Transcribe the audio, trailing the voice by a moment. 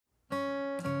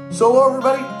So hello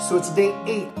everybody, so it's day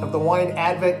 8 of the wine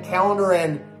advent calendar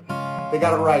and they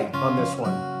got it right on this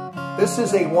one. This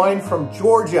is a wine from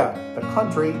Georgia, the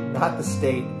country, not the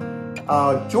state.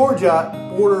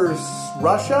 Georgia borders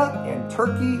Russia and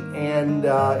Turkey and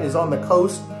is on the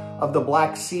coast of the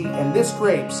Black Sea. And this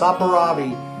grape,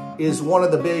 Saperavi, is one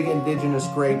of the big indigenous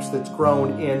grapes that's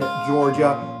grown in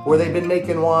Georgia, where they've been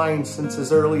making wine since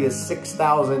as early as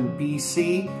 6000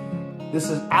 BC. This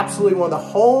is absolutely one of the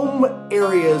home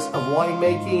areas of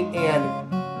winemaking,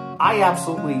 and I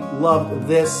absolutely loved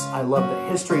this. I love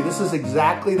the history. This is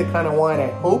exactly the kind of wine I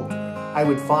hoped I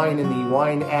would find in the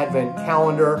wine advent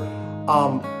calendar.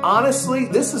 Honestly,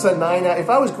 this is a 9 out. If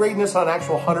I was grading this on an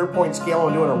actual 100-point scale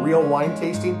and doing a real wine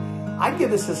tasting, I'd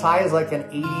give this as high as like an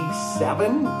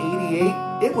 87,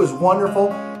 88. It was wonderful.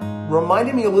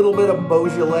 Reminded me a little bit of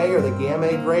Beaujolais or the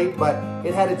Gamay grape, but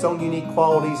it had its own unique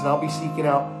qualities, and I'll be seeking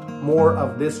out more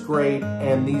of this grape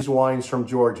and these wines from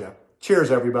Georgia.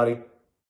 Cheers, everybody.